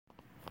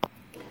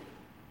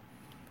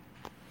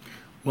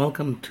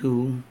Welcome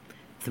to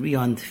 3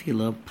 on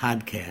Tefillah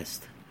podcast,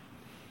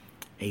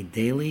 a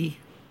daily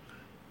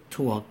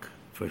talk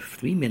for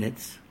 3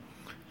 minutes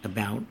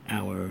about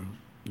our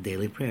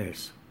daily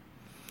prayers.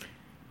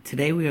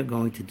 Today we are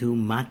going to do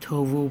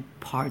Matovu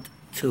Part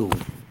 2.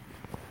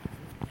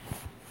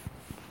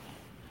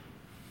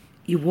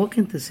 You walk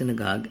into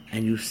synagogue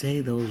and you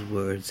say those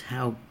words,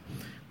 "How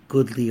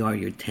goodly are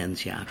your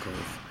tents,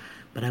 Yaakov."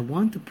 But I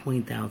want to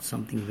point out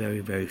something very,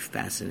 very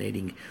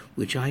fascinating,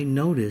 which I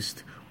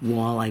noticed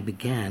while I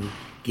began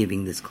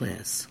giving this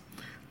class.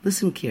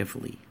 Listen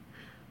carefully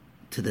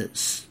to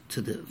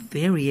the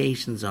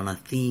variations on a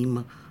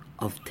theme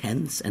of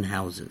tents and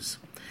houses.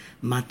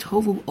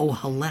 Matovu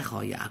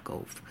ohalecha,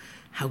 Yaakov.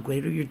 How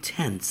great are your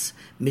tents,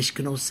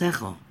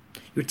 mishkanosecha,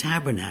 your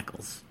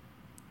tabernacles.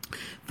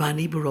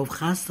 Vani barov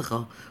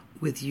chastecha.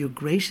 With your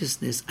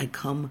graciousness, I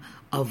come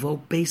avo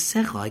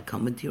beisecha, I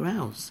come into your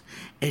house.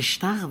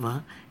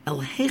 Eshtachva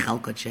el heichal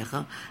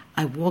kodechecha,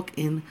 I walk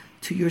in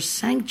to your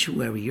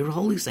sanctuary, your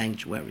holy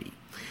sanctuary.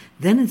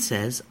 Then it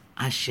says,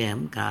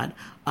 Hashem, God,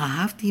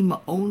 ahavti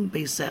ma'on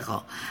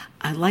beisecha,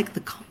 I like the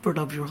comfort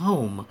of your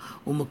home.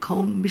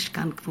 Umakon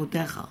mishkan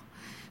kvodecha.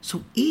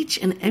 So each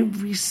and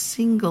every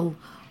single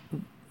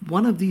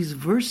one of these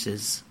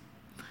verses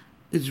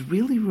is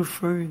really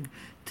referring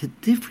to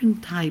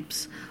different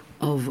types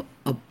of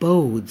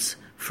abodes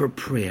for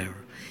prayer.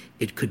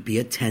 It could be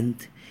a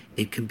tent,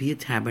 it could be a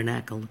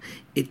tabernacle,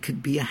 it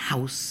could be a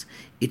house,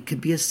 it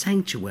could be a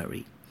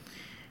sanctuary.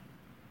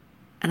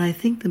 And I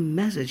think the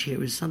message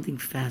here is something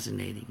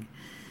fascinating,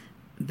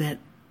 that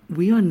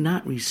we are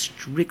not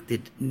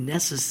restricted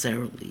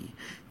necessarily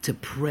to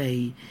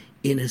pray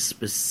in a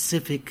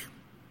specific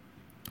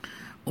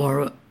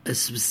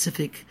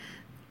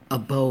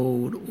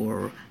abode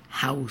or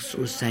house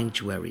or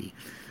sanctuary.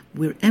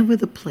 Wherever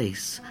the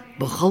place,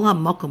 b'chol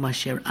hamakom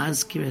asher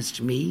azkir es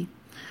shmi,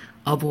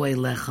 avo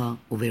elecha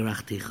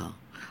uverachticha.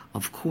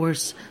 Of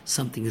course,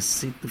 something is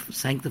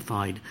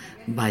sanctified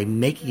by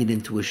making it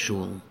into a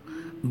shul,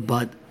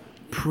 but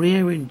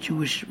prayer in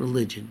Jewish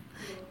religion,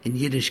 in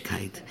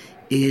Yiddishkeit,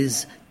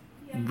 is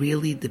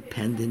really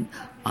dependent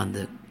on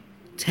the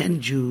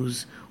 10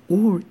 Jews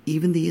or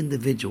even the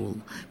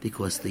individual,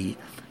 because the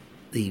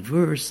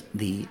verse,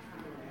 the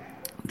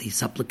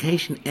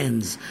supplication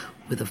ends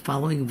with the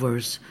following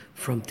verse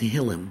from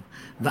Tehillim.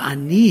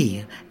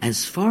 Va'ani,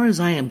 as far as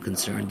I am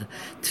concerned,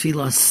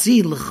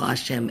 tefilasi l'cha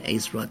Hashem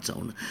eis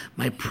ratzon.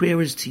 My prayer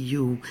is to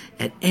you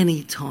at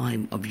any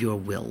time of your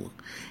will.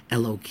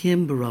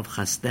 Elokim b'rav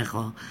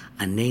chastecha,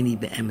 aneni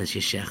be'emes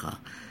yeshecha.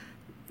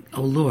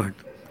 O Lord,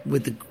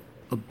 with the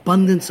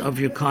abundance of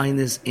your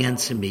kindness,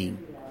 answer me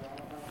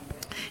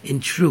in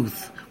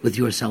truth with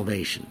your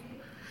salvation.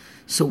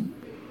 So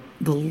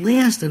the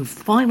last and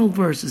final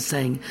verse is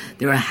saying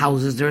there are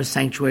houses, there are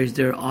sanctuaries,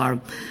 there are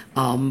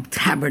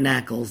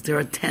tabernacles, there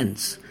are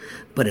tents.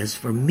 But as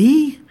for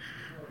me,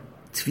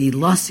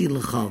 tefilasi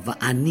l'cha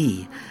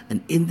va'ani,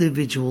 an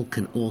individual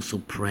can also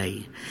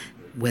pray,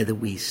 whether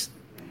we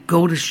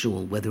go to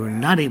shul, whether we're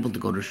not able to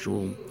go to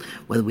shul,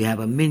 whether we have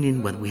a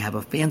minyan, whether we have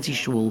a fancy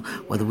shul,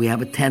 whether we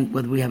have a tent,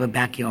 whether we have a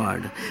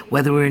backyard,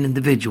 whether we're an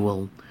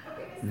individual.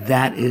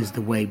 That is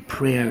the way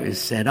prayer is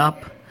set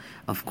up.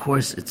 Of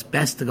course, it's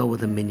best to go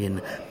with a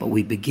minyan, but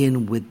we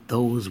begin with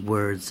those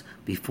words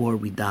before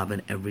we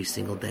daven every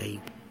single day.